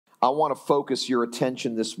I want to focus your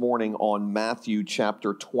attention this morning on Matthew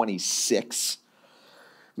chapter 26.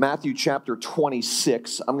 Matthew chapter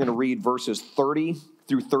 26, I'm going to read verses 30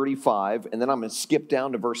 through 35, and then I'm going to skip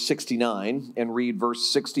down to verse 69 and read verse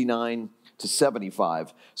 69 to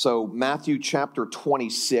 75. So Matthew chapter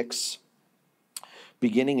 26,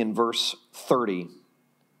 beginning in verse 30.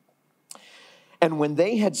 And when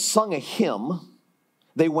they had sung a hymn,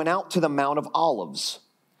 they went out to the Mount of Olives.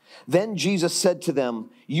 Then Jesus said to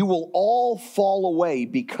them, "You will all fall away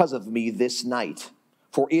because of me this night,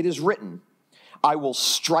 for it is written, I will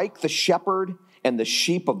strike the shepherd, and the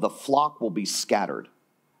sheep of the flock will be scattered.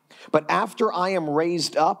 But after I am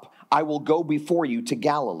raised up, I will go before you to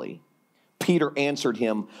Galilee." Peter answered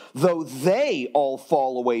him, "Though they all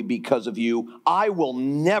fall away because of you, I will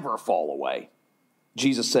never fall away."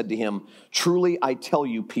 Jesus said to him, "Truly I tell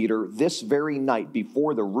you, Peter, this very night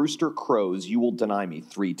before the rooster crows, you will deny me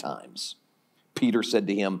 3 times. Peter said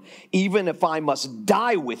to him, "Even if I must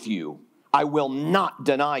die with you, I will not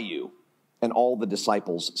deny you." And all the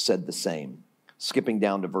disciples said the same. Skipping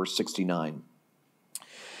down to verse 69.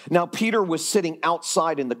 Now Peter was sitting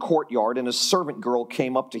outside in the courtyard, and a servant girl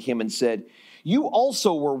came up to him and said, "You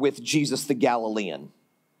also were with Jesus the Galilean."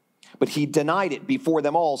 But he denied it before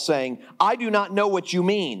them all, saying, "I do not know what you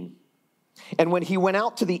mean." And when he went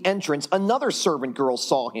out to the entrance, another servant girl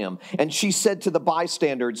saw him, and she said to the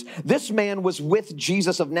bystanders, "This man was with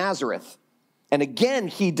Jesus of Nazareth." And again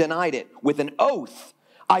he denied it with an oath,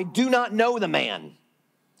 "I do not know the man."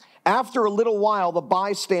 After a little while, the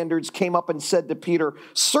bystanders came up and said to Peter,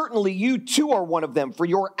 "Certainly you too are one of them, for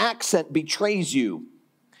your accent betrays you."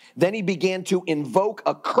 Then he began to invoke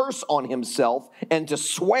a curse on himself and to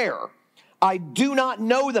swear, "I do not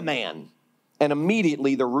know the man." And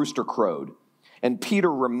immediately the rooster crowed. And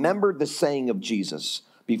Peter remembered the saying of Jesus,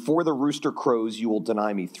 "Before the rooster crows, you will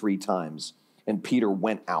deny me 3 times." And Peter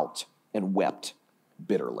went out and wept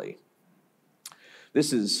bitterly.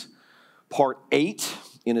 This is part 8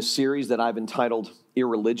 in a series that I've entitled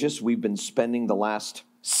Irreligious. We've been spending the last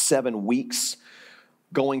 7 weeks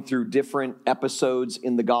going through different episodes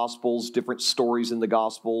in the Gospels, different stories in the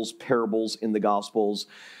Gospels, parables in the Gospels,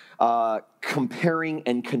 comparing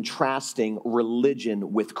and contrasting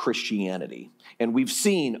religion with Christianity. And we've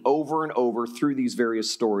seen over and over through these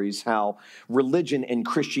various stories how religion and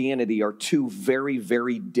Christianity are 2 very,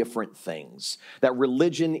 very different things. That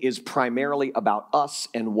religion is primarily about us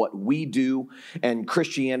and what we do, and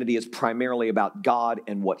Christianity is primarily about God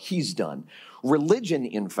and what He's done. Religion,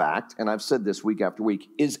 in fact, and I've said this week after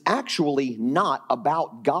week, is actually not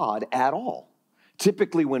about God at all.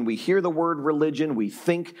 Typically, when we hear the word religion, we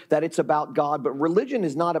think that it's about God, but religion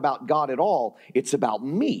is not about God at all. It's about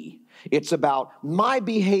me. It's about my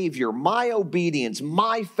behavior, my obedience,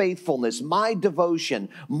 my faithfulness, my devotion,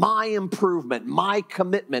 my improvement, my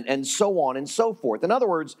commitment, and so on and so forth. In other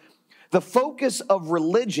words, the focus of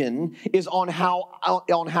religion is on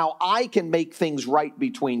how I can make things right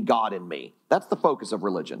between God and me. That's the focus of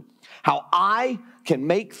religion. How I can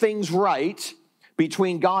make things right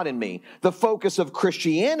between God and me. The focus of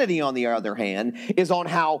Christianity, on the other hand, is on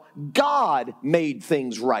how God made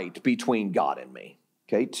things right between God and me.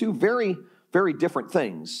 Okay, 2 very, very different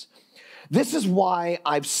things. This is why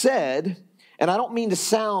I've said, and I don't mean to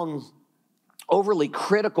sound overly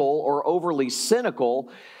critical or overly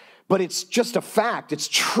cynical, but it's just a fact, it's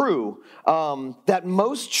true, that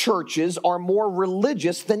most churches are more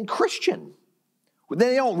religious than Christian.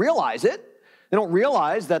 They don't realize it. They don't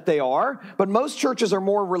realize that they are, but most churches are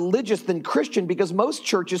more religious than Christian because most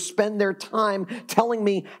churches spend their time telling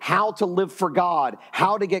me how to live for God,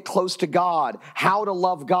 how to get close to God, how to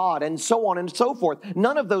love God, and so on and so forth.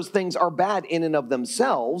 None of those things are bad in and of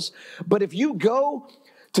themselves, but if you go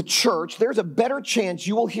to church, there's a better chance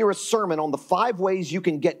you will hear a sermon on the 5 ways you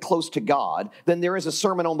can get close to God than there is a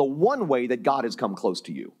sermon on the 1 way that God has come close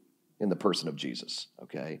to you in the person of Jesus,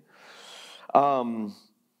 okay?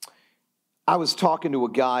 I was talking to a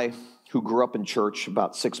guy who grew up in church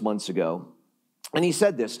about 6 months ago, and he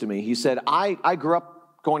said this to me. He said, I grew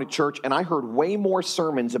up going to church, and I heard way more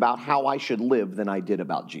sermons about how I should live than I did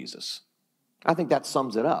about Jesus. I think that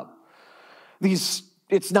sums it up.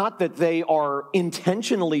 It's not that they are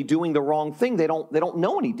intentionally doing the wrong thing. They don't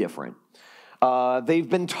know any different. They've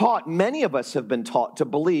been taught, many of us have been taught to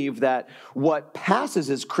believe that what passes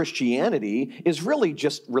as Christianity is really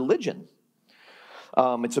just religion.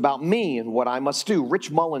 It's about me and what I must do.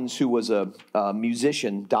 Rich Mullins, who was a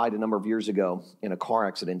musician, died a number of years ago in a car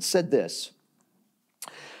accident, said this: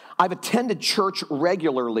 "I've attended church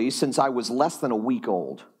regularly since I was less than a week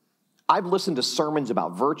old. I've listened to sermons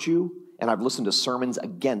about virtue, and I've listened to sermons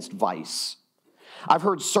against vice. I've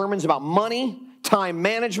heard sermons about money, time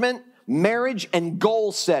management, marriage, and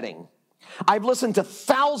goal setting. I've listened to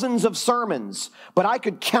thousands of sermons, but I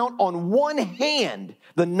could count on one hand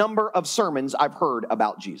the number of sermons I've heard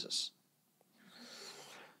about Jesus.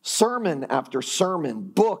 Sermon after sermon,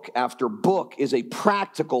 book after book is a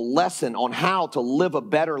practical lesson on how to live a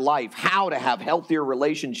better life, how to have healthier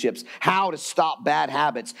relationships, how to stop bad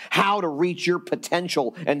habits, how to reach your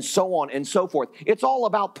potential, and so on and so forth. It's all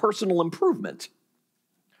about personal improvement.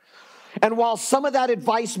 And while some of that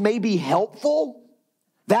advice may be helpful,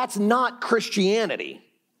 that's not Christianity.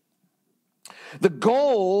 The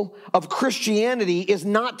goal of Christianity is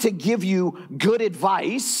not to give you good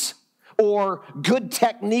advice or good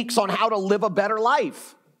techniques on how to live a better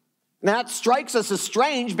life. And that strikes us as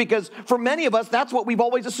strange because for many of us, that's what we've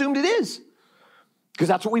always assumed it is, because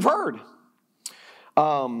that's what we've heard.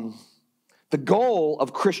 The goal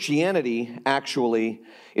of Christianity actually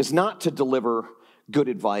is not to deliver good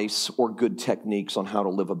advice or good techniques on how to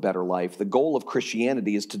live a better life. The goal of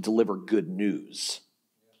Christianity is to deliver good news.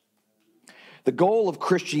 The goal of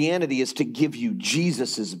Christianity is to give you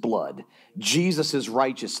Jesus' blood, Jesus'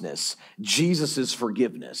 righteousness, Jesus'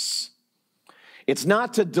 forgiveness. It's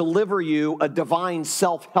not to deliver you a divine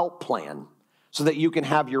self-help plan so that you can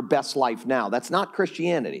have your best life now. That's not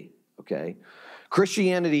Christianity, okay?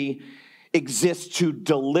 Christianity exists to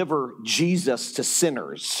deliver Jesus to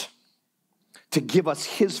sinners, to give us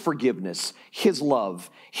his forgiveness, his love,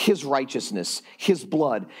 his righteousness, his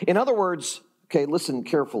blood. In other words, okay, listen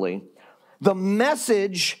carefully. The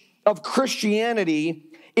message of Christianity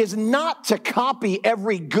is not to copy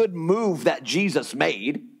every good move that Jesus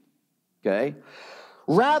made, okay?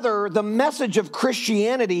 Rather, the message of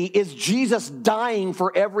Christianity is Jesus dying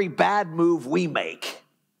for every bad move we make.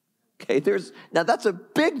 Okay, now that's a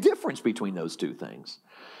big difference between those two things.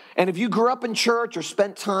 And if you grew up in church or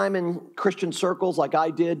spent time in Christian circles like I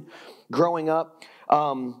did growing up,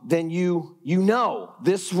 then you know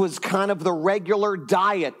this was kind of the regular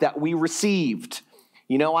diet that we received.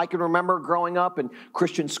 You know, I can remember growing up in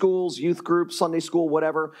Christian schools, youth groups, Sunday school,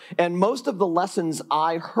 whatever, and most of the lessons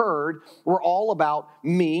I heard were all about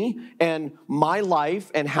me and my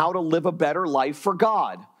life and how to live a better life for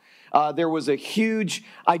God. There was a huge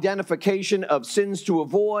identification of sins to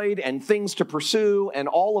avoid and things to pursue and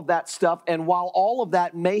all of that stuff. And while all of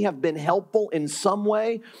that may have been helpful in some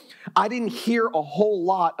way, I didn't hear a whole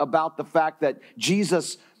lot about the fact that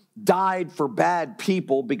Jesus died for bad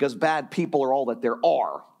people because bad people are all that there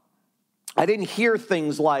are. I didn't hear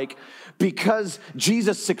things like, because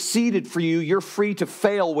Jesus succeeded for you, you're free to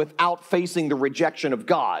fail without facing the rejection of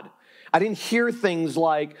God. I didn't hear things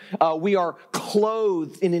like we are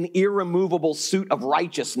clothed in an irremovable suit of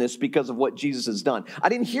righteousness because of what Jesus has done. I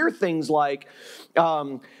didn't hear things like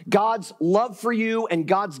God's love for you and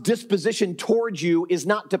God's disposition towards you is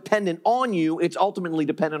not dependent on you. It's ultimately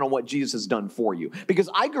dependent on what Jesus has done for you. Because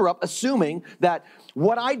I grew up assuming that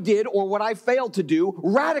what I did or what I failed to do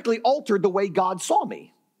radically altered the way God saw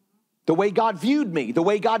me, the way God viewed me, the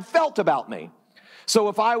way God felt about me. So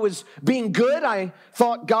if I was being good, I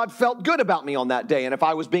thought God felt good about me on that day. And if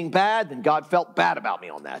I was being bad, then God felt bad about me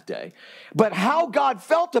on that day. But how God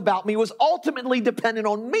felt about me was ultimately dependent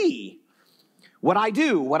on me. What I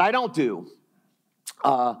do, what I don't do.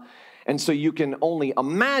 And so you can only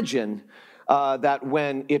imagine that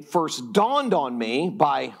when it first dawned on me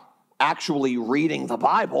by actually reading the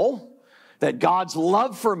Bible, that God's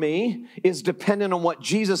love for me is dependent on what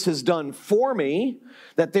Jesus has done for me,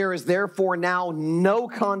 that there is therefore now no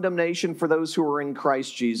condemnation for those who are in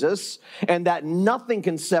Christ Jesus, and that nothing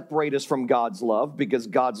can separate us from God's love because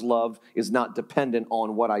God's love is not dependent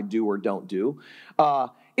on what I do or don't do.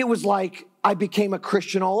 It was like I became a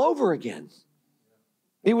Christian all over again.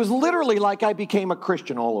 It was literally like I became a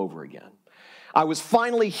Christian all over again. I was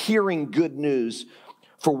finally hearing good news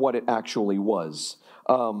for what it actually was.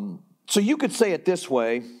 So you could say it this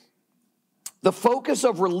way: the focus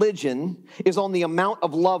of religion is on the amount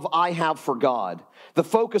of love I have for God. The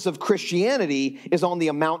focus of Christianity is on the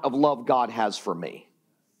amount of love God has for me.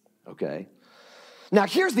 Okay? Now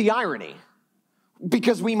here's the irony,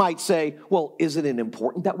 because we might say, well, isn't it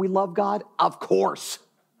important that we love God? Of course.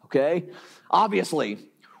 Okay? Obviously,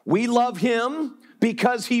 we love him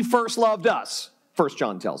because he first loved us, 1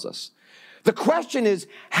 John tells us. The question is,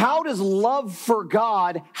 how does love for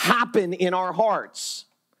God happen in our hearts?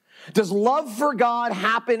 Does love for God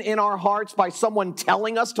happen in our hearts by someone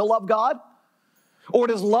telling us to love God? Or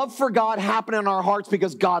does love for God happen in our hearts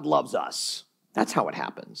because God loves us? That's how it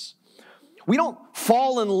happens. We don't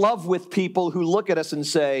fall in love with people who look at us and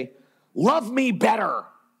say, love me better.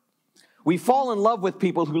 We fall in love with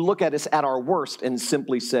people who look at us at our worst and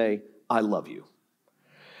simply say, I love you.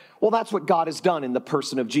 Well, that's what God has done in the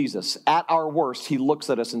person of Jesus. At our worst, he looks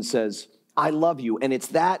at us and says, I love you. And it's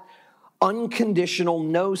that unconditional,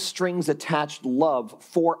 no strings attached love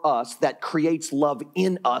for us that creates love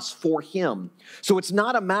in us for him. So it's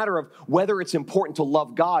not a matter of whether it's important to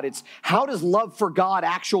love God. It's how does love for God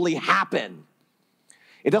actually happen?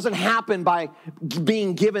 It doesn't happen by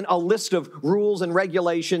being given a list of rules and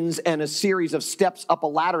regulations and a series of steps up a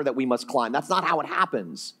ladder that we must climb. That's not how it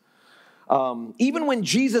happens. Even when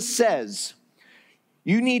Jesus says,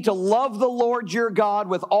 you need to love the Lord your God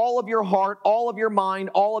with all of your heart, all of your mind,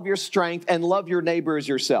 all of your strength, and love your neighbor as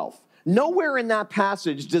yourself. Nowhere in that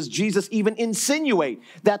passage does Jesus even insinuate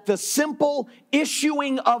that the simple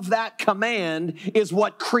issuing of that command is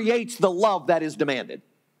what creates the love that is demanded.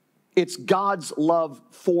 It's God's love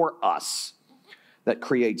for us that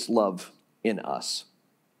creates love in us.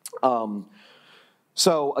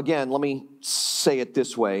 So again, let me say it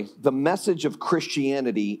this way. The message of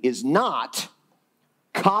Christianity is not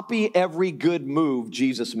copy every good move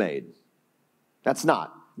Jesus made. That's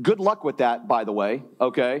not. Good luck with that, by the way,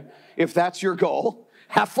 okay? If that's your goal,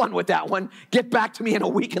 have fun with that one. Get back to me in a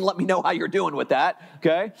week and let me know how you're doing with that,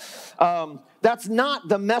 okay? That's not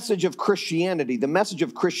the message of Christianity. The message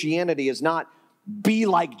of Christianity is not be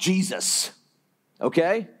like Jesus,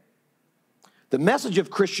 okay? The message of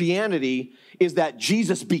Christianity is that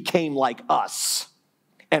Jesus became like us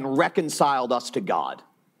and reconciled us to God.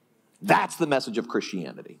 That's the message of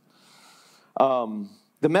Christianity.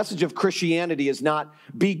 The message of Christianity is not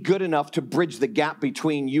be good enough to bridge the gap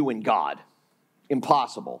between you and God.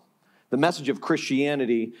 Impossible. The message of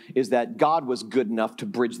Christianity is that God was good enough to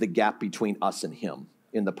bridge the gap between us and him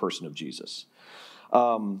in the person of Jesus.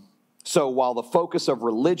 So while the focus of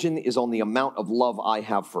religion is on the amount of love I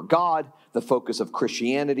have for God, the focus of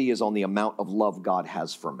Christianity is on the amount of love God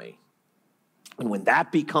has for me. And when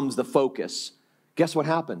that becomes the focus, guess what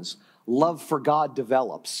happens? Love for God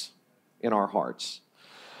develops in our hearts.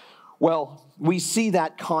 Well, we see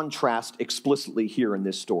that contrast explicitly here in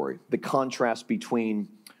this story, the contrast between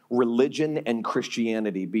religion and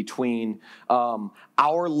Christianity, between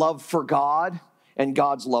our love for God and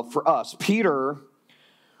God's love for us. Peter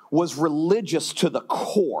was religious to the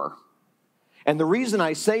core. And the reason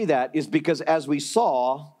I say that is because as we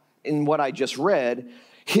saw in what I just read,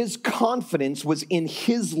 his confidence was in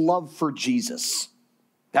his love for Jesus.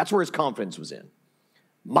 That's where his confidence was in.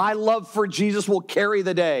 My love for Jesus will carry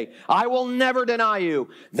the day. I will never deny you.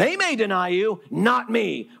 They may deny you, not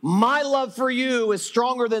me. My love for you is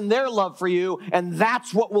stronger than their love for you, and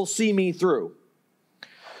that's what will see me through.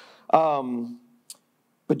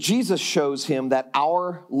 But Jesus shows him that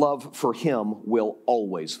our love for him will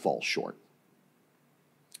always fall short.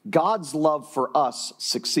 God's love for us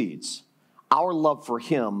succeeds. Our love for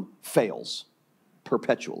him fails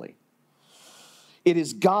perpetually. It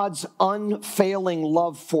is God's unfailing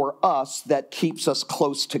love for us that keeps us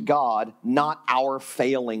close to God, not our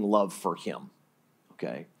failing love for him.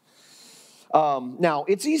 Okay? Now,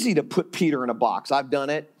 it's easy to put Peter in a box. I've done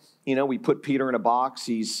it. You know, we put Peter in a box.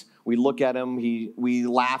 We look at him. We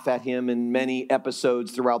laugh at him in many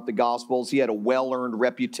episodes throughout the Gospels. He had a well-earned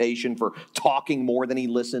reputation for talking more than he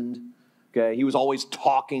listened. Okay? He was always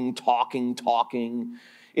talking.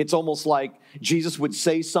 It's almost like Jesus would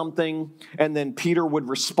say something, and then Peter would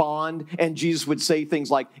respond, and Jesus would say things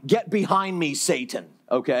like, "Get behind me, Satan,"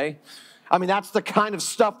 okay? I mean, that's the kind of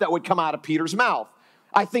stuff that would come out of Peter's mouth.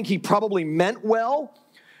 I think he probably meant well,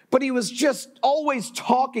 but he was just always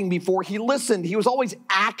talking before he listened. He was always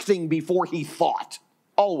acting before he thought,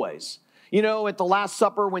 always. You know, at the Last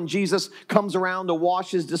Supper when Jesus comes around to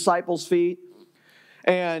wash his disciples' feet,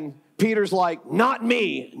 and Peter's like, "Not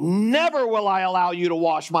me. Never will I allow you to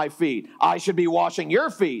wash my feet. I should be washing your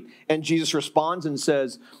feet." And Jesus responds and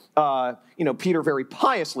says, Peter very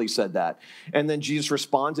piously said that. And then Jesus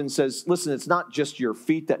responds and says, "Listen, it's not just your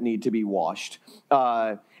feet that need to be washed."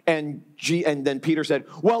 And then Peter said,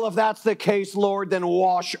 "Well, if that's the case, Lord, then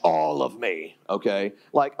wash all of me." Okay?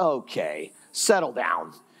 Like, okay, settle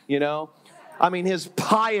down, you know? I mean, his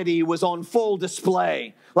piety was on full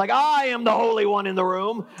display. Like, I am the Holy One in the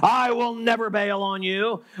room. I will never bail on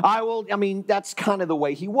you. That's kind of the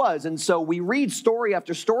way he was. And so we read story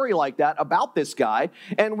after story like that about this guy,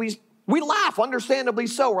 and we laugh, understandably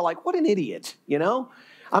so. We're like, what an idiot, you know?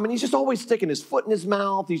 I mean, he's just always sticking his foot in his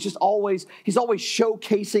mouth. He's always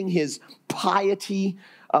showcasing his piety.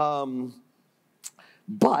 But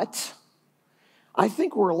I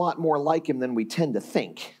think we're a lot more like him than we tend to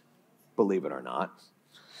think, believe it or not.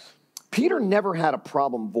 Peter never had a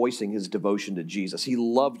problem voicing his devotion to Jesus. He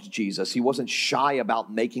loved Jesus. He wasn't shy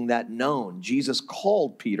about making that known. Jesus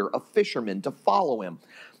called Peter a fisherman to follow him.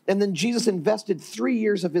 And then Jesus invested 3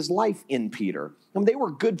 years of his life in Peter. They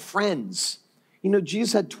were good friends.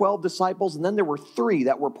 Jesus had 12 disciples, and then there were 3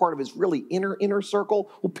 that were part of his really inner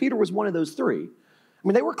circle. Well, Peter was one of those 3.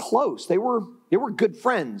 They were close. They were good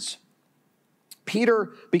friends.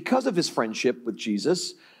 Peter, because of his friendship with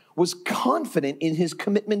Jesus, was confident in his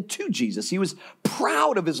commitment to Jesus. He was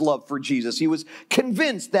proud of his love for Jesus. He was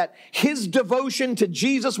convinced that his devotion to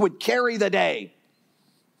Jesus would carry the day.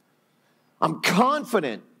 I'm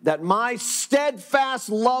confident that my steadfast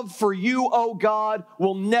love for you, O God,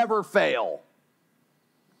 will never fail.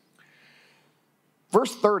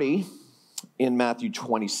 Verse 30 in Matthew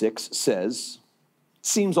 26 says,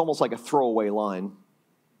 seems almost like a throwaway line,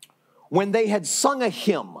 when they had sung a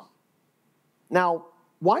hymn. Now,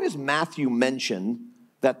 why does Matthew mention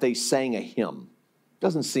that they sang a hymn?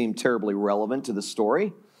 Doesn't seem terribly relevant to the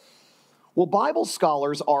story. Well, Bible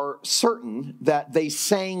scholars are certain that they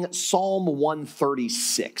sang Psalm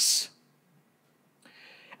 136.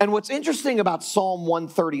 And what's interesting about Psalm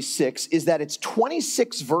 136 is that it's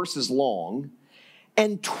 26 verses long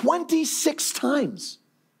and 26 times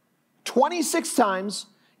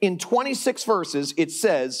in 26 verses it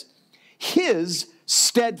says, his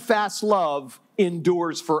steadfast love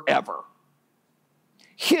endures forever.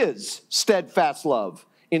 His steadfast love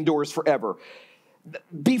endures forever.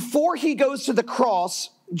 Before he goes to the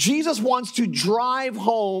cross, Jesus wants to drive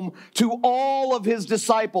home to all of his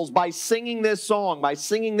disciples by singing this song, by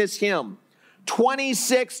singing this hymn.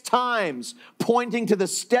 26 times pointing to the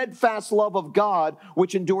steadfast love of God,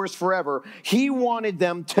 which endures forever. He wanted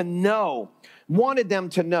them to know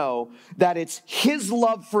that it's his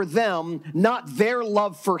love for them, not their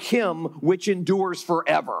love for him, which endures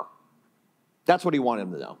forever. That's what he wanted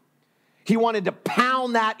them to know. He wanted to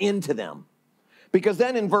pound that into them. Because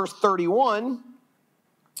then in verse 31,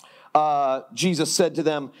 Jesus said to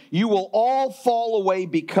them, you will all fall away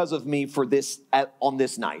because of me on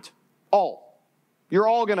this night. All. You're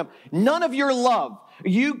all going to, none of your love,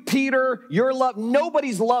 you, Peter, your love,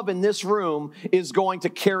 nobody's love in this room is going to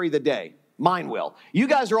carry the day. Mine will. You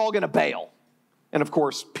guys are all going to bail. And of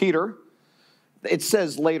course, Peter, it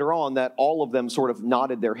says later on that all of them sort of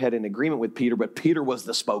nodded their head in agreement with Peter, but Peter was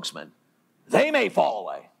the spokesman. They may fall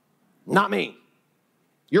away, not me.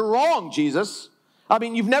 You're wrong, Jesus.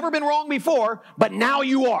 You've never been wrong before, but now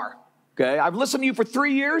you are. Okay, I've listened to you for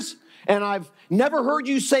 3 years, and I've never heard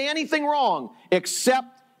you say anything wrong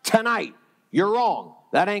except tonight. You're wrong.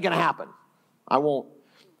 That ain't going to happen. I won't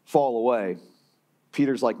fall away.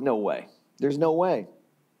 Peter's like, no way. There's no way.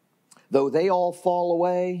 Though they all fall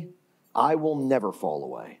away, I will never fall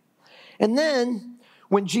away. And then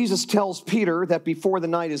when Jesus tells Peter that before the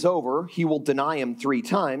night is over, he will deny him 3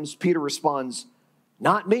 times, Peter responds,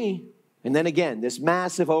 not me. And then again, this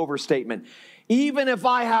massive overstatement. Even if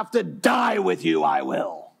I have to die with you, I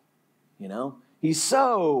will. He's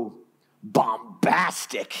so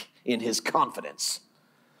bombastic in his confidence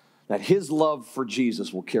that his love for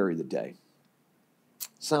Jesus will carry the day.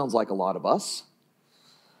 Sounds like a lot of us.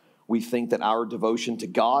 We think that our devotion to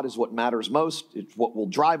God is what matters most. It's what will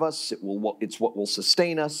drive us. It's what will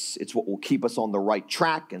sustain us. It's what will keep us on the right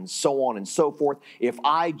track, and so on and so forth. If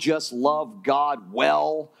I just love God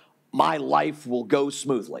well, my life will go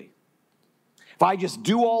smoothly. If I just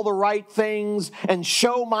do all the right things and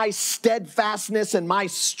show my steadfastness and my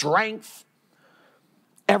strength,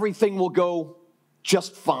 everything will go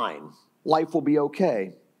just fine. Life will be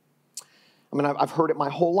okay. I've heard it my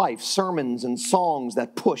whole life, sermons and songs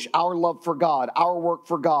that push our love for God, our work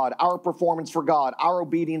for God, our performance for God, our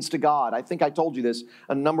obedience to God. I think I told you this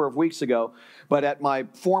a number of weeks ago, but at my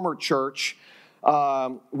former church,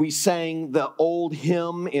 we sang the old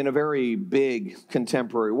hymn in a very big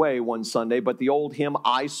contemporary way one Sunday, but the old hymn,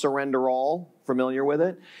 I Surrender All, familiar with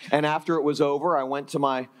it? And after it was over, I went to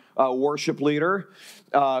my worship leader,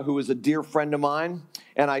 who was a dear friend of mine,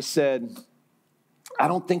 and I said, I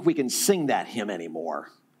don't think we can sing that hymn anymore.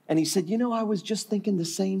 And he said, I was just thinking the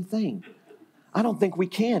same thing. I don't think we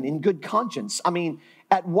can in good conscience.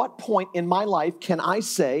 At what point in my life can I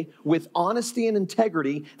say with honesty and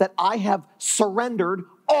integrity that I have surrendered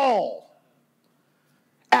all?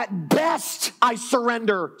 At best, I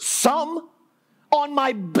surrender some. On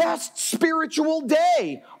my best spiritual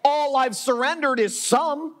day, all I've surrendered is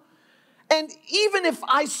some. And even if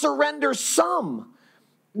I surrender some,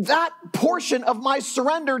 that portion of my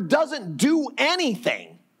surrender doesn't do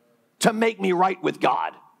anything to make me right with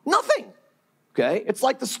God. Nothing. Okay? It's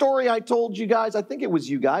like the story I told you guys. I think it was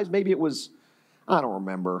you guys. Maybe it was, I don't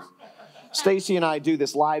remember. Stacy and I do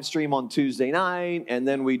this live stream on Tuesday night, and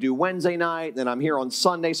then we do Wednesday night, and then I'm here on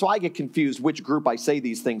Sunday, so I get confused which group I say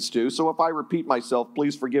these things to. So if I repeat myself,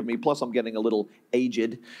 please forgive me. Plus, I'm getting a little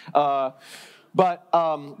aged. But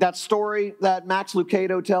that story that Max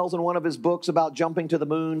Lucado tells in one of his books about jumping to the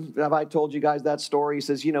moon, have I told you guys that story? He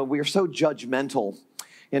says, we're so judgmental.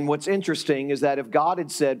 And what's interesting is that if God had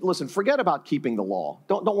said, listen, forget about keeping the law.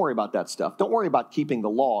 Don't worry about that stuff. Don't worry about keeping the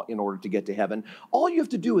law in order to get to heaven. All you have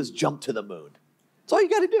to do is jump to the moon. That's all you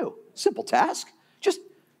got to do. Simple task. Just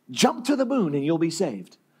jump to the moon and you'll be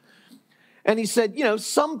saved. And he said,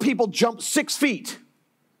 some people jump 6 feet.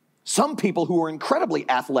 Some people who are incredibly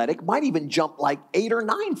athletic might even jump like 8 or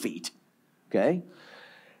 9 feet. Okay?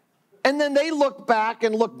 And then they look back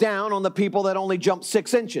and look down on the people that only jump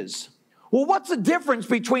 6 inches. Well, what's the difference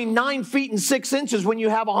between 9 feet and 6 inches when you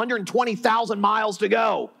have 120,000 miles to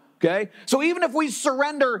go? Okay? So even if we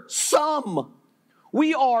surrender some,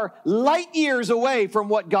 we are light years away from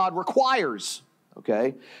what God requires.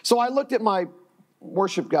 Okay? So I looked at my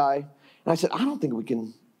worship guy and I said, I don't think we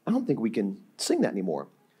can sing that anymore.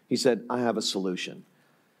 He said, I have a solution.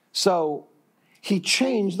 So he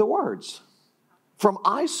changed the words from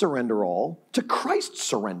I surrender all to Christ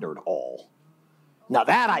surrendered all. Now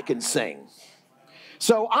that I can sing.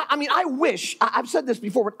 So, I wish, I've said this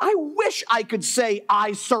before, but I wish I could say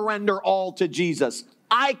I surrender all to Jesus.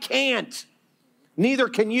 I can't. Neither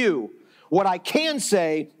can you. What I can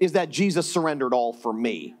say is that Jesus surrendered all for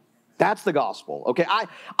me. That's the gospel, okay?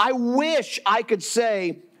 I wish I could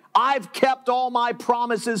say I've kept all my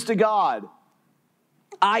promises to God.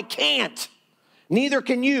 I can't. Neither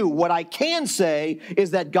can you. What I can say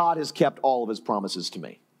is that God has kept all of his promises to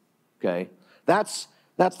me, okay? That's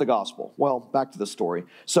the gospel. Well, back to the story.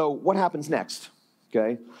 So what happens next?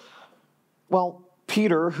 Okay. Well,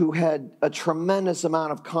 Peter, who had a tremendous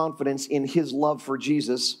amount of confidence in his love for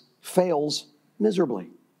Jesus, fails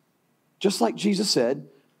miserably. Just like Jesus said,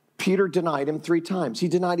 Peter denied him 3 times. He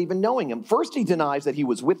denied even knowing him. First, he denies that he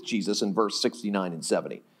was with Jesus in verse 69 and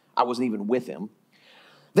 70. I wasn't even with him.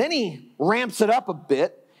 Then he ramps it up a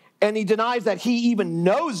bit, and he denies that he even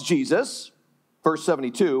knows Jesus, verse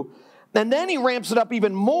 72. And then he ramps it up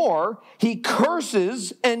even more. He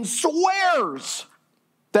curses and swears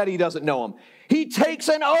that he doesn't know him. He takes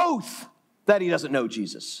an oath that he doesn't know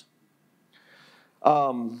Jesus.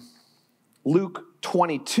 Luke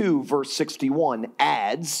 22, verse 61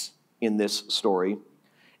 adds in this story,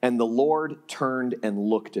 and the Lord turned and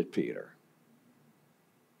looked at Peter.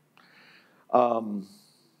 And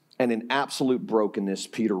in absolute brokenness,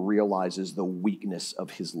 Peter realizes the weakness of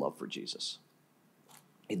his love for Jesus.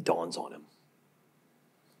 It dawns on him.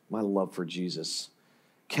 My love for Jesus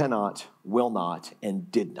cannot, will not, and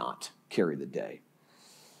did not carry the day.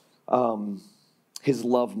 His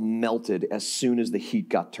love melted as soon as the heat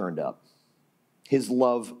got turned up. His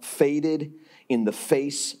love faded in the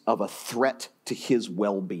face of a threat to his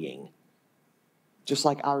well-being, just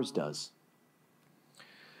like ours does.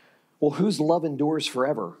 Well, whose love endures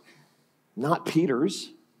forever? Not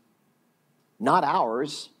Peter's, not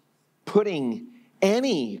ours. Putting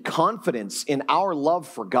any confidence in our love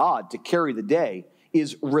for God to carry the day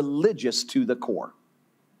is religious to the core.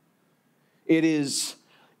 It is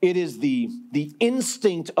the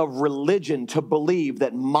instinct of religion to believe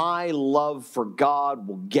that my love for God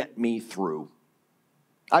will get me through.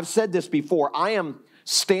 I've said this before. I am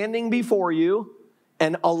standing before you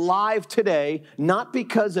and alive today, not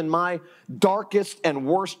because in my darkest and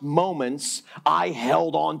worst moments I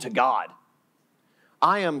held on to God.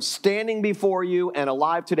 I am standing before you and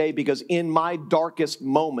alive today because in my darkest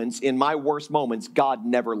moments, in my worst moments, God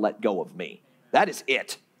never let go of me. That is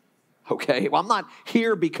it. Okay? Well, I'm not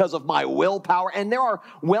here because of my willpower. And there are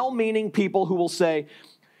well-meaning people who will say,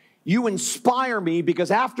 you inspire me because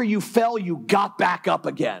after you fell, you got back up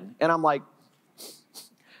again. And I'm like,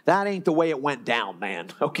 that ain't the way it went down, man.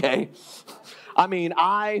 Okay?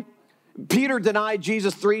 Peter denied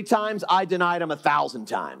Jesus 3 times. I denied him 1,000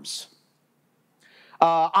 times.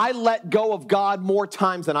 I let go of God more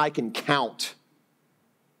times than I can count.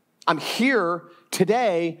 I'm here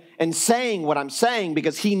today and saying what I'm saying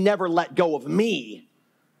because he never let go of me,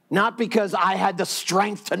 not because I had the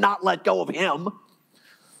strength to not let go of him.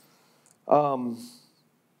 Our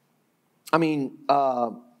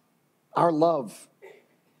love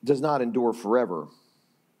does not endure forever.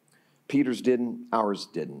 Peter's didn't, ours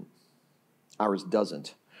didn't. Ours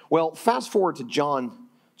doesn't. Well, fast forward to John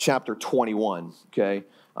chapter 21, okay?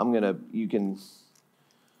 I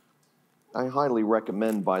highly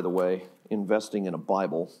recommend, by the way, investing in a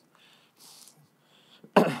Bible.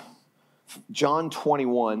 John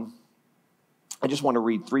 21, I just want to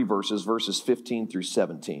read 3 verses, verses 15 through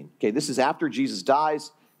 17. Okay, this is after Jesus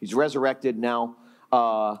dies. He's resurrected now,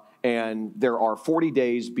 and there are 40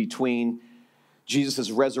 days between Jesus'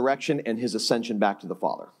 resurrection and his ascension back to the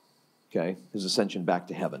Father. Okay, his ascension back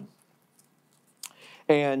to heaven.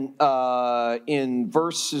 And in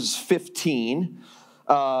verses 15,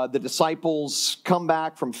 the disciples come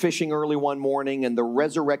back from fishing early one morning, and the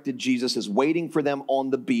resurrected Jesus is waiting for them on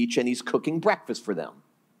the beach, and he's cooking breakfast for them.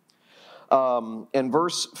 And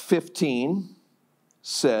verse 15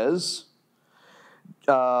 says,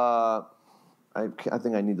 I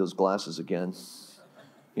think I need those glasses again.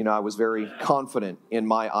 You know, I was very confident in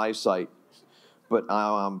my eyesight, but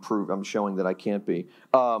I'm showing that I can't be.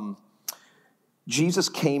 Jesus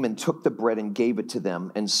came and took the bread and gave it to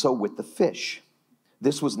them, and so with the fish.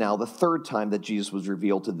 This was now the 3rd time that Jesus was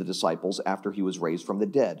revealed to the disciples after he was raised from the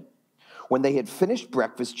dead. When they had finished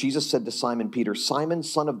breakfast, Jesus said to Simon Peter, "Simon,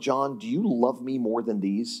 son of John, do you love me more than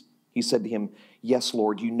these?" He said to him, "Yes,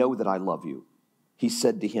 Lord, you know that I love you." He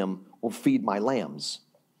said to him, "Well, feed my lambs."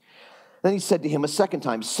 Then he said to him a second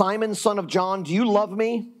time, "Simon, son of John, do you love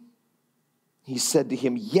me?" He said to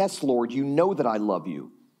him, "Yes, Lord, you know that I love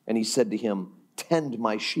you." And he said to him, "Tend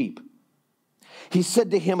my sheep." He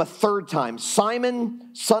said to him a 3rd time,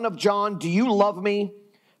 "Simon, son of John, do you love me?"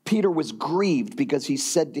 Peter was grieved because he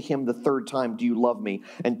said to him the 3rd time, "Do you love me?"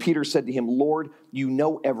 And Peter said to him, "Lord, you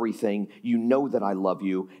know everything. You know that I love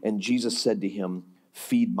you." And Jesus said to him,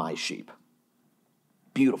 "Feed my sheep."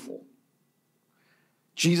 Beautiful.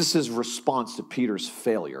 Jesus' response to Peter's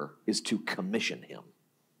failure is to commission him.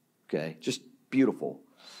 Okay, just beautiful.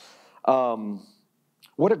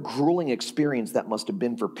 What a grueling experience that must have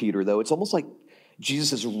been for Peter, though. It's almost like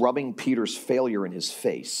Jesus is rubbing Peter's failure in his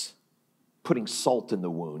face, putting salt in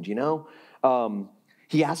the wound, you know?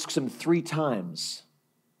 He asks him 3 times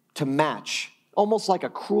to match, almost like a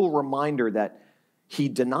cruel reminder that he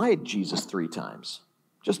denied Jesus 3 times,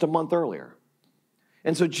 just a month earlier.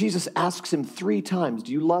 And so Jesus asks him 3 times,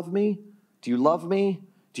 "Do you love me? Do you love me?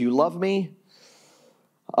 Do you love me?"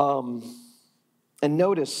 And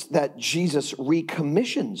notice that Jesus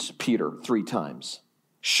recommissions Peter 3 times,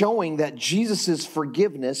 showing that Jesus'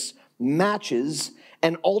 forgiveness matches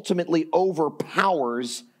and ultimately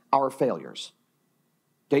overpowers our failures.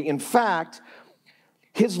 Okay, in fact,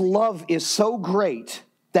 his love is so great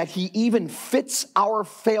that he even fits our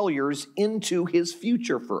failures into his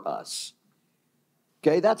future for us.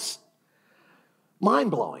 Okay, that's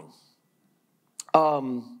mind-blowing.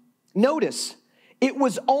 Notice, it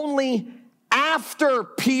was only after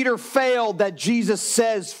Peter failed that Jesus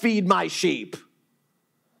says, "Feed my sheep."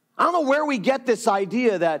 I don't know where we get this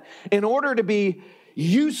idea that in order to be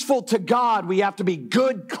useful to God, we have to be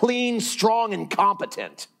good, clean, strong, and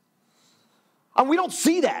competent. And we don't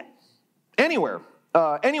see that anywhere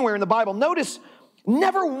in the Bible. Notice,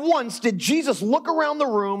 never once did Jesus look around the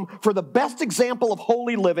room for the best example of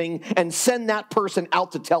holy living and send that person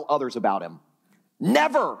out to tell others about him.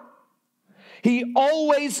 Never. He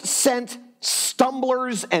always sent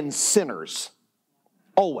stumblers and sinners.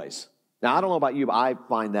 Always. Now, I don't know about you, but I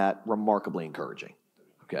find that remarkably encouraging.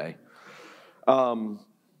 Okay?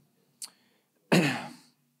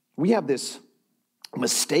 We have this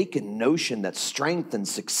mistaken notion that strength and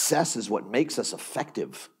success is what makes us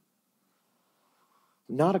effective.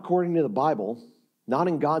 Not according to the Bible, not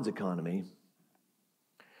in God's economy.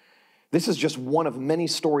 This is just one of many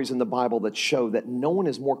stories in the Bible that show that no one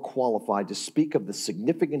is more qualified to speak of the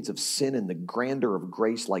significance of sin and the grandeur of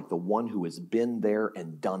grace like the one who has been there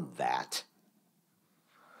and done that.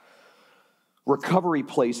 Recovery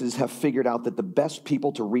places have figured out that the best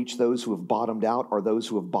people to reach those who have bottomed out are those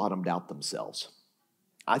who have bottomed out themselves.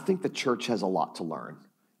 I think the church has a lot to learn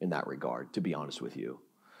in that regard, to be honest with you.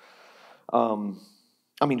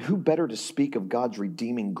 Who better to speak of God's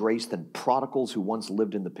redeeming grace than prodigals who once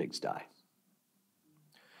lived in the pigsty?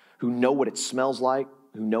 Who know what it smells like,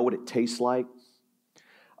 who know what it tastes like.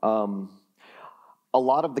 A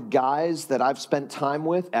lot of the guys that I've spent time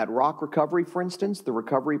with at Rock Recovery, for instance, the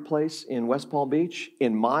recovery place in West Palm Beach,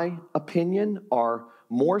 in my opinion, are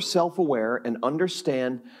more self-aware and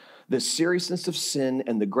understand the seriousness of sin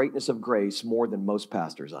and the greatness of grace more than most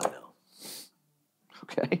pastors I know.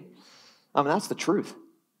 Okay? That's the truth.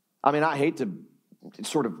 I hate to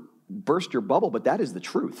sort of burst your bubble, but that is the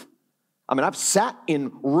truth. I've sat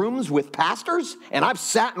in rooms with pastors, and I've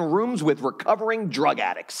sat in rooms with recovering drug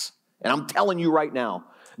addicts. And I'm telling you right now,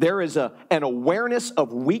 there is an awareness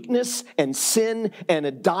of weakness and sin and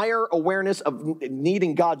a dire awareness of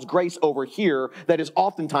needing God's grace over here that is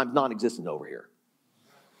oftentimes non-existent over here.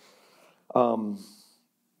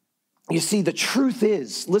 You see, the truth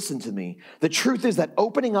is, listen to me, the truth is that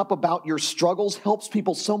opening up about your struggles helps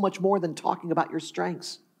people so much more than talking about your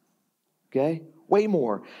strengths. Okay? Way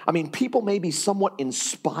more. I mean, people may be somewhat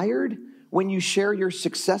inspired when you share your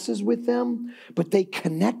successes with them, but they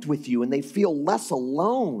connect with you and they feel less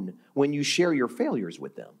alone when you share your failures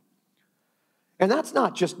with them. And that's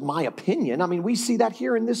not just my opinion. I mean, we see that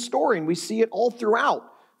here in this story, and we see it all throughout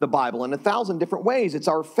the Bible in 1,000 different ways. It's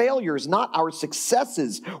our failures, not our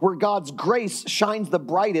successes, where God's grace shines the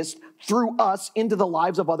brightest through us into the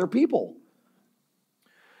lives of other people.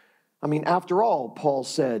 I mean, after all, Paul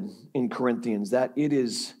said in Corinthians that it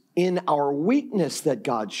is in our weakness that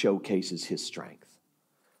God showcases his strength.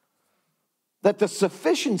 That the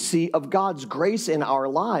sufficiency of God's grace in our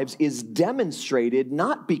lives is demonstrated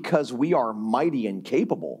not because we are mighty and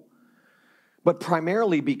capable, but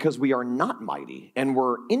primarily because we are not mighty and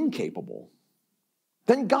we're incapable.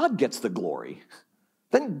 Then God gets the glory.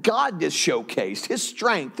 Then God is showcased. His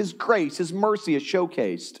strength, his grace, his mercy is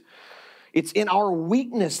showcased. It's in our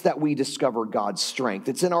weakness that we discover God's strength.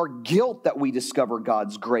 It's in our guilt that we discover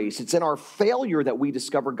God's grace. It's in our failure that we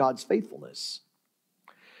discover God's faithfulness.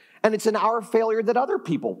 And it's in our failure that other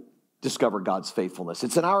people discover God's faithfulness.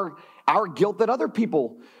 It's in our guilt that other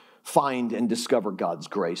people find and discover God's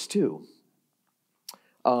grace too.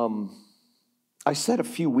 I said a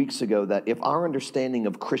few weeks ago that if our understanding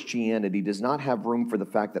of Christianity does not have room for the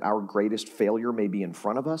fact that our greatest failure may be in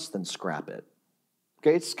front of us, then scrap it.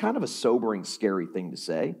 Okay, it's kind of a sobering, scary thing to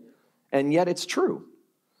say, and yet it's true.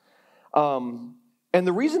 And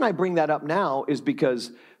the reason I bring that up now is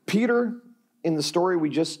because Peter, in the story we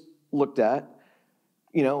just looked at,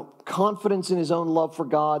 confidence in his own love for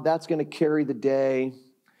God, that's going to carry the day.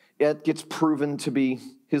 It gets proven to be,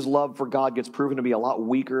 his love for God gets proven to be a lot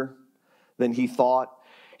weaker than he thought.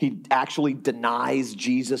 He actually denies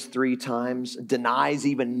Jesus 3 times, denies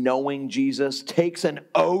even knowing Jesus, takes an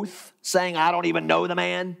oath saying, I don't even know the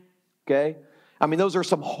man. Okay? I mean, those are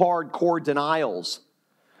some hardcore denials.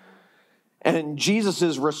 And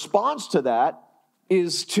Jesus' response to that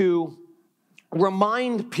is to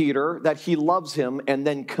remind Peter that he loves him and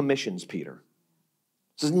then commissions Peter.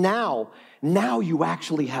 He says, now you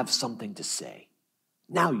actually have something to say.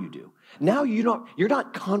 Now you do. Now you're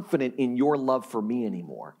not confident in your love for me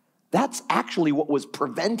anymore. That's actually what was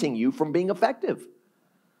preventing you from being effective.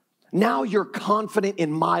 Now you're confident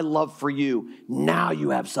in my love for you. Now you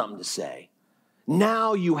have something to say.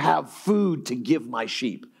 Now you have food to give my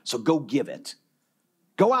sheep. So go give it.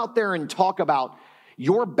 Go out there and talk about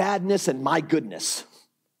your badness and my goodness.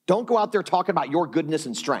 Don't go out there talking about your goodness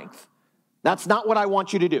and strength. That's not what I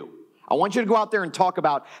want you to do. I want you to go out there and talk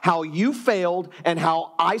about how you failed and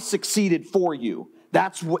how I succeeded for you.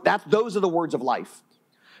 Those are the words of life.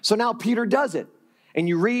 So now Peter does it. And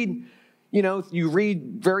you read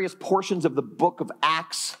various portions of the book of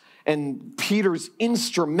Acts, and Peter's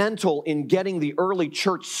instrumental in getting the early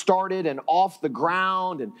church started and off the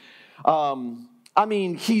ground.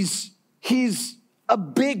 And he's a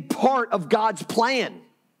big part of God's plan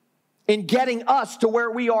in getting us to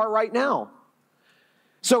where we are right now.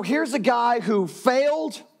 So here's a guy who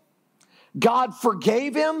failed, God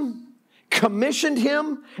forgave him, commissioned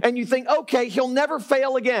him, and you think, okay, he'll never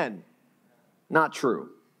fail again. Not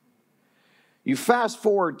true. You fast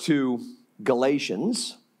forward to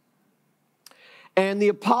Galatians, and the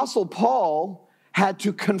Apostle Paul had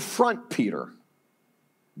to confront Peter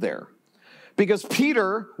there because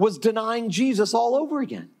Peter was denying Jesus all over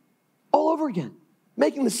again,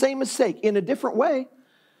 making the same mistake in a different way.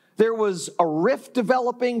 There was a rift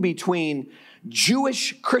developing between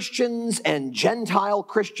Jewish Christians and Gentile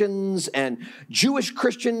Christians, and Jewish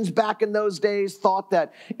Christians back in those days thought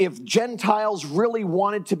that if Gentiles really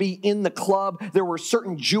wanted to be in the club, there were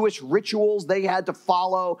certain Jewish rituals they had to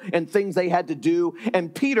follow and things they had to do.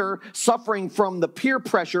 And Peter, suffering from the peer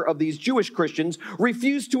pressure of these Jewish Christians,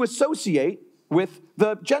 refused to associate with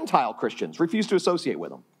the Gentile Christians, refused to associate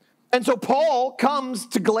with them. And so Paul comes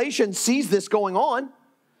to Galatians, sees this going on,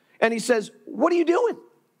 and he says, what are you doing?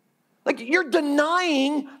 Like, you're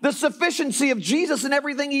denying the sufficiency of Jesus and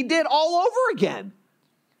everything he did all over again.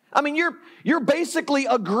 I mean, you're basically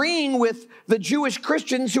agreeing with the Jewish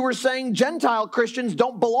Christians who are saying Gentile Christians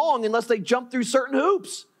don't belong unless they jump through certain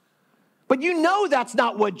hoops. But you know that's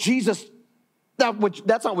not what Jesus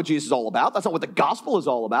is all about. That's not what the gospel is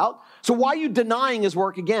all about. So why are you denying his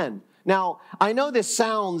work again? Now, I know this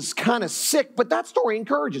sounds kind of sick, but that story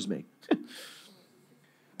encourages me.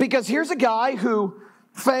 Because here's a guy who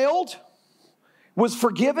failed, was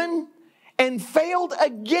forgiven, and failed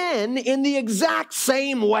again in the exact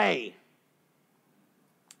same way.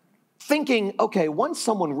 thinking, okay, once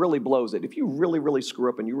someone really blows it, if you really, really screw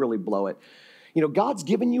up and you really blow it, God's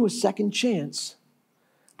given you a second chance.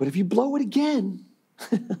 But if you blow it again,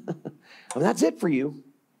 that's it for you.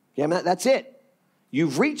 That's it.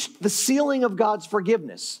 You've reached the ceiling of God's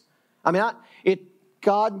forgiveness. It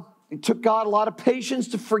took God a lot of patience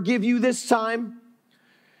to forgive you this time.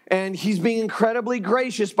 And he's being incredibly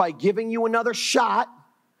gracious by giving you another shot.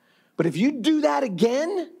 But if you do that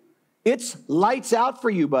again, it's lights out for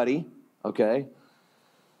you, buddy. Okay?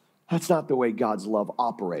 That's not the way God's love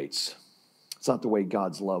operates. It's not the way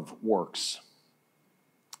God's love works.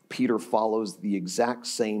 Peter follows the exact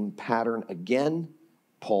same pattern again,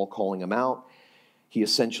 Paul calling him out. He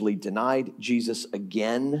essentially denied Jesus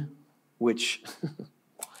again, which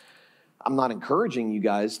I'm not encouraging you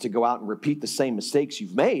guys to go out and repeat the same mistakes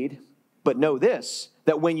you've made, but know this,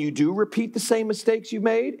 that when you do repeat the same mistakes you've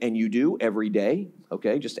made, and you do every day,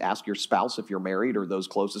 okay, just ask your spouse if you're married or those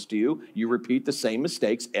closest to you, you repeat the same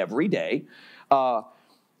mistakes every day.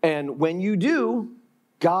 And when you do,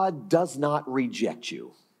 God does not reject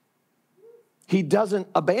you. He doesn't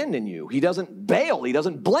abandon you. He doesn't bail. He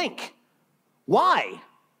doesn't blink. Why?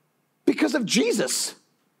 Because of Jesus.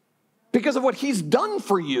 Because of what he's done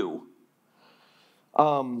for you.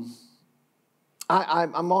 I'm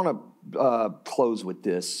going to close with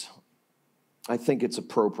this. I think it's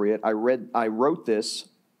appropriate. I wrote this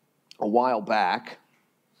a while back,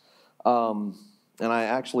 and I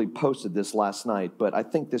actually posted this last night, but I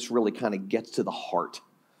think this really kind of gets to the heart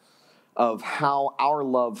of how our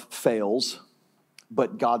love fails,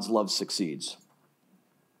 but God's love succeeds.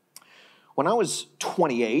 When I was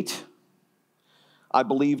 28, I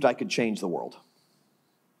believed I could change the world.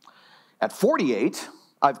 At 48,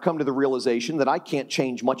 I've come to the realization that I can't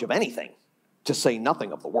change much of anything, to say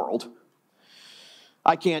nothing of the world.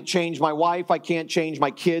 I can't change my wife. I can't change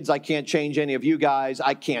my kids. I can't change any of you guys.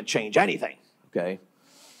 I can't change anything, okay?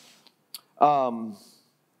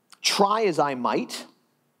 Try as I might,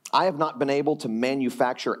 I have not been able to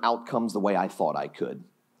manufacture outcomes the way I thought I could,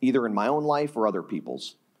 either in my own life or other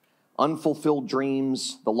people's. Unfulfilled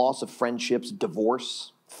dreams, the loss of friendships,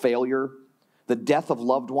 divorce, failure, the death of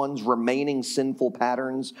loved ones, remaining sinful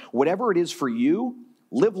patterns, whatever it is for you,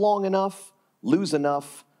 live long enough, lose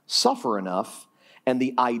enough, suffer enough, and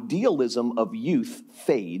the idealism of youth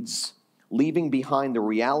fades, leaving behind the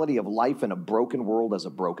reality of life in a broken world as a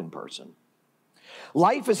broken person.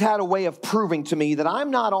 Life has had a way of proving to me that I'm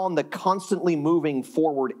not on the constantly moving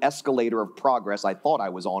forward escalator of progress I thought I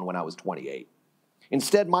was on when I was 28.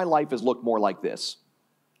 Instead, my life has looked more like this.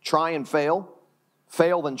 Try and fail,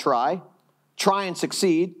 fail then try and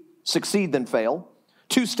succeed, succeed then fail.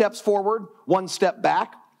 2 steps forward, 1 step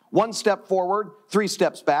back, 1 step forward, 3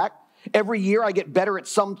 steps back. Every year I get better at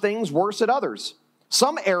some things, worse at others.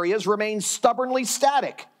 Some areas remain stubbornly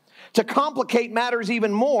static. To complicate matters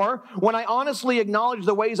even more, when I honestly acknowledge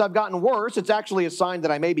the ways I've gotten worse, it's actually a sign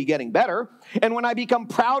that I may be getting better. And when I become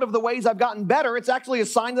proud of the ways I've gotten better, it's actually a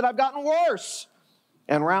sign that I've gotten worse.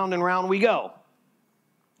 And round we go.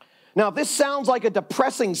 Now, if this sounds like a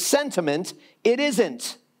depressing sentiment, it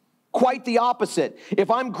isn't. Quite the opposite. If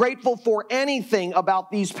I'm grateful for anything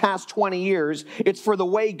about these past 20 years, it's for the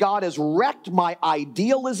way God has wrecked my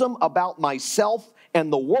idealism about myself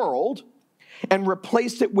and the world and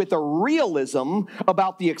replaced it with a realism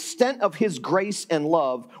about the extent of his grace and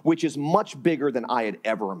love, which is much bigger than I had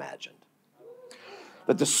ever imagined.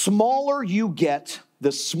 That the smaller you get,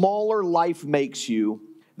 the smaller life makes you,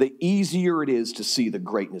 the easier it is to see the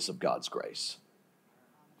greatness of God's grace.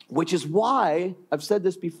 Which is why, I've said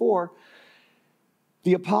this before,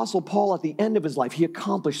 the Apostle Paul at the end of his life, he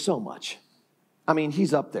accomplished so much. I mean,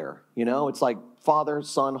 he's up there, It's like Father,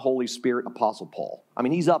 Son, Holy Spirit, Apostle Paul. I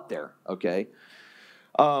mean, he's up there, okay?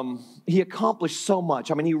 He accomplished so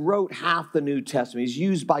much. I mean, he wrote half the New Testament. He's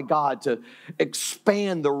used by God to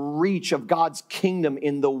expand the reach of God's kingdom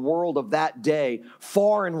in the world of that day,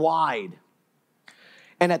 far and wide.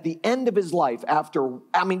 And at the end of his life,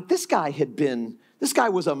 this guy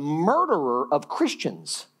was a murderer of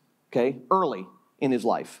Christians, okay, early in his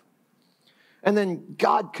life. And then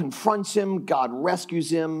God confronts him, God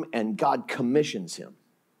rescues him, and God commissions him.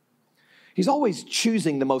 He's always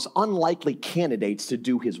choosing the most unlikely candidates to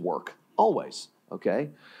do his work, always,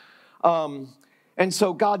 okay? And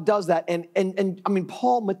so God does that, and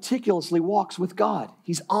Paul meticulously walks with God.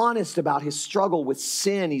 He's honest about his struggle with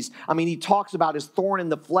sin. He talks about his thorn in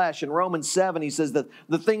the flesh. In Romans 7, he says that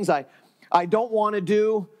the things I don't want to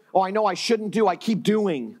do, or I know I shouldn't do, I keep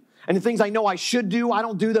doing. And the things I know I should do, I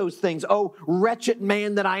don't do those things. Oh, wretched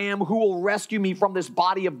man that I am, who will rescue me from this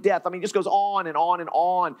body of death? It just goes on and on and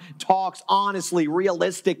on. Talks honestly,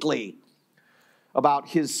 realistically. about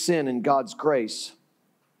his sin and God's grace.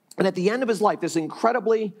 And at the end of his life, this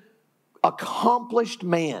incredibly accomplished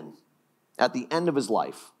man, at the end of his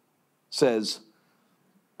life, says,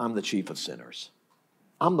 I'm the chief of sinners.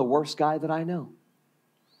 I'm the worst guy that I know.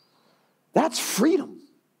 That's freedom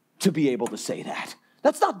to be able to say that.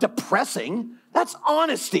 That's not depressing. That's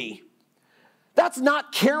honesty. That's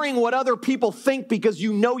not caring what other people think because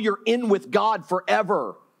you know you're in with God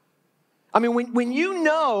forever. I mean, when you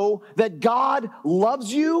know that God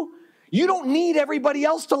loves you, you don't need everybody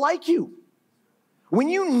else to like you. When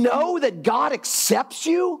you know that God accepts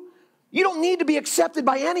you, you don't need to be accepted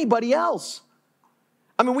by anybody else.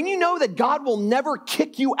 I mean, when you know that God will never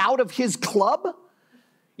kick you out of his club,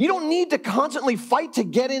 you don't need to constantly fight to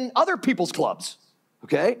get in other people's clubs,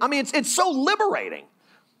 okay? I mean, it's so liberating.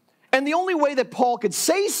 And the only way that Paul could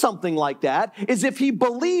say something like that is if he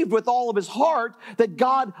believed with all of his heart that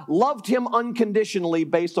God loved him unconditionally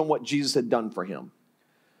based on what Jesus had done for him.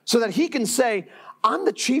 So that he can say, I'm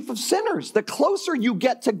the chief of sinners. The closer you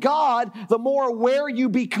get to God, the more aware you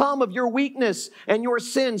become of your weakness and your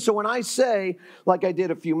sin. So when I say, like I did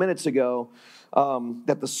a few minutes ago,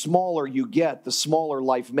 that the smaller you get, the smaller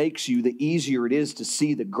life makes you, the easier it is to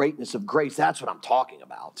see the greatness of grace. That's what I'm talking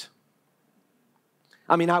about.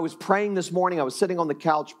 I mean, I was praying this morning. I was sitting on the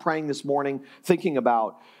couch praying this morning, thinking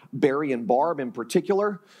about Barry and Barb in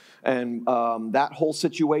particular and that whole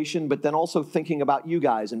situation, but then also thinking about you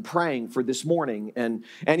guys and praying for this morning and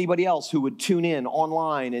anybody else who would tune in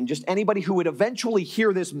online and just anybody who would eventually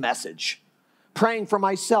hear this message. Praying for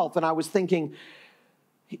myself, and I was thinking,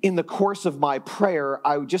 in the course of my prayer,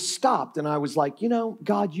 I just stopped and I was like,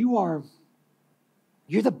 God, you're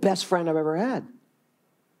the best friend I've ever had.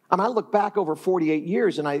 I mean, I look back over 48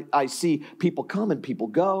 years and I see people come and people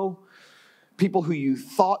go. People who you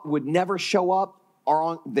thought would never show up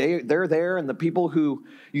they're there, and the people who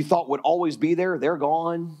you thought would always be there, they're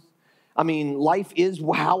gone. I mean, life is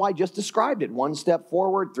how I just described it. 1 step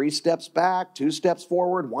forward, 3 steps back, 2 steps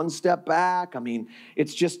forward, 1 step back. I mean,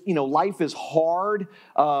 it's just, life is hard.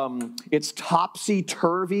 It's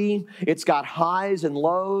topsy-turvy. It's got highs and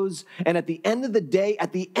lows. And at the end of the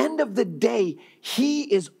day, he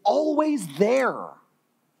is always there.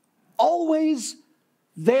 Always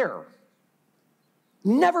there.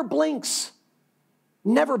 Never blinks.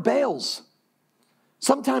 Never bails.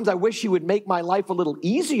 Sometimes I wish he would make my life a little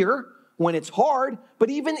easier when it's hard, but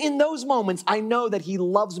even in those moments, I know that he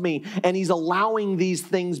loves me and he's allowing these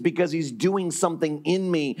things because he's doing something in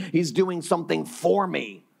me. He's doing something for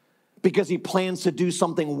me because he plans to do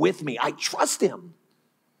something with me. I trust him.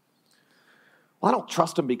 Well, I don't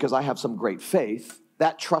trust him because I have some great faith.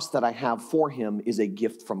 That trust that I have for him is a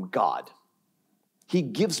gift from God. He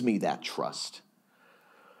gives me that trust.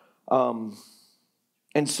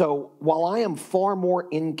 And so while I am far more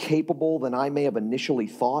incapable than I may have initially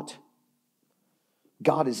thought,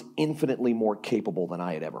 God is infinitely more capable than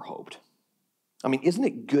I had ever hoped. I mean, isn't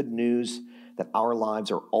it good news that our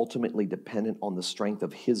lives are ultimately dependent on the strength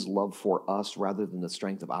of his love for us rather than the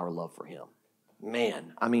strength of our love for him?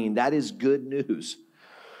 Man, I mean, that is good news.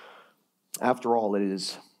 After all, it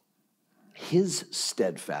is his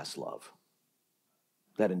steadfast love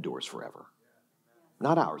that endures forever.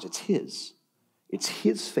 Not ours, it's his. It's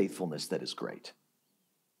his faithfulness that is great,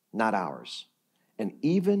 not ours. And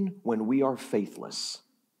even when we are faithless,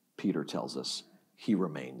 Peter tells us, he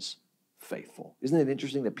remains faithful. Isn't it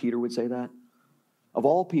interesting that Peter would say that? Of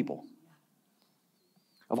all people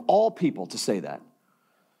to say that,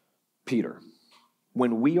 Peter,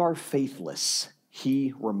 when we are faithless,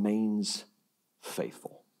 he remains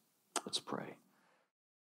faithful. Let's pray.